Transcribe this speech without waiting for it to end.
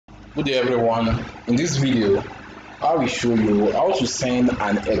Good day everyone. In this video, I will show you how to send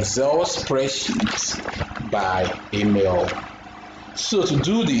an Excel spreadsheet by email. So to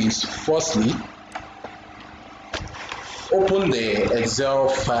do this, firstly, open the Excel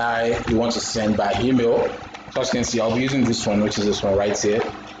file you want to send by email. So as you can see, I'll be using this one, which is this one right here.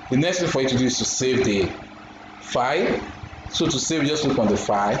 The next thing for you to do is to save the file. So to save, just click on the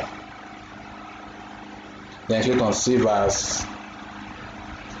file, then click on save as.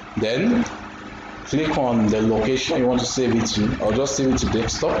 Then click on the location you want to save it to. I'll just save it to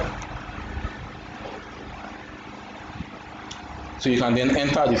desktop. So you can then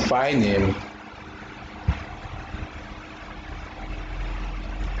enter the file name.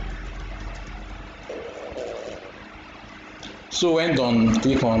 So when done,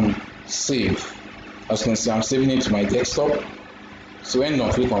 click on save. As you can see, I'm saving it to my desktop. So when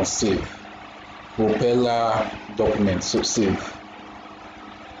done, click on save. Propeller document, so save.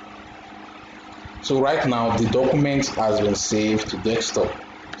 So right now the document has been saved to desktop.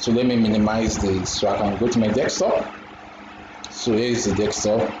 So let me minimize this so I can go to my desktop. So here is the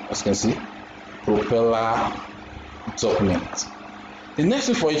desktop, as you can see, propeller document. The next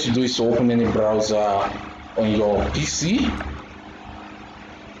thing for you to do is to open any browser on your PC.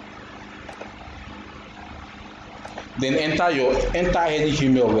 Then enter any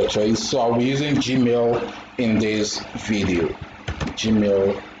email of your choice. So I'll be using Gmail in this video,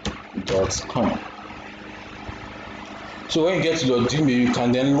 gmail.com. So when you get to your Gmail, you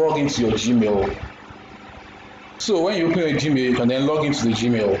can then log into your Gmail. So when you open your Gmail, you can then log into the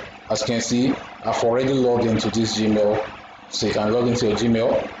Gmail. As you can see, I've already logged into this Gmail. So you can log into your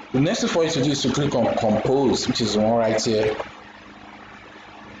Gmail. The next thing for you to do is to click on Compose, which is the one right here.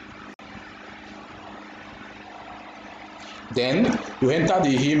 Then you enter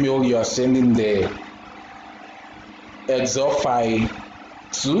the email you are sending the Excel file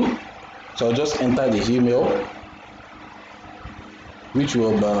to. So I'll just enter the email, which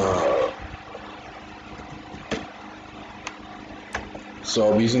will so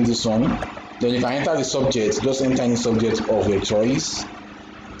I'll be using this one. Then you can enter the subject, just enter any subject of your choice.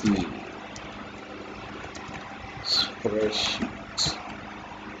 The spreadsheet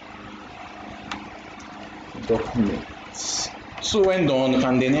documents. So when done, you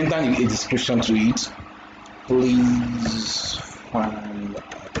can then enter a description to it. Please find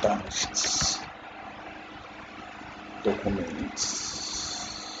attached documents.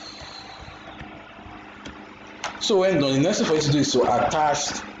 So when done, the next thing for you to do is to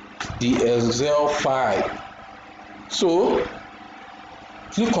attach the Excel file. So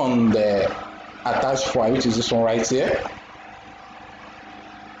click on the attached file, which is this one right here.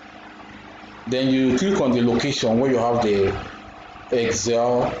 Then you click on the location where you have the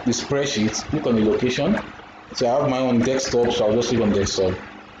Excel, the spreadsheet. Click on the location. So I have my own desktop, so I'll just click on desktop.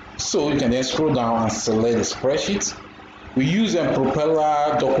 So you can then scroll down and select the spreadsheet. We use a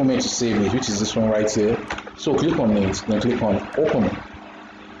propeller document to save it, which is this one right here. So click on it, then click on open.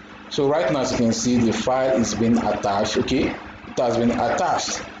 So right now, as you can see, the file is being attached. Okay, it has been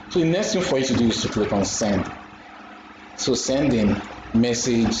attached. So the next thing for you to do is to click on send. So sending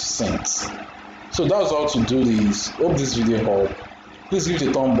message sent. So that's how to do this. Hope this video helped. Please give it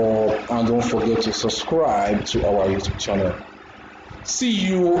a thumb up and don't forget to subscribe to our YouTube channel. See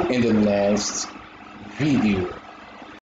you in the next video.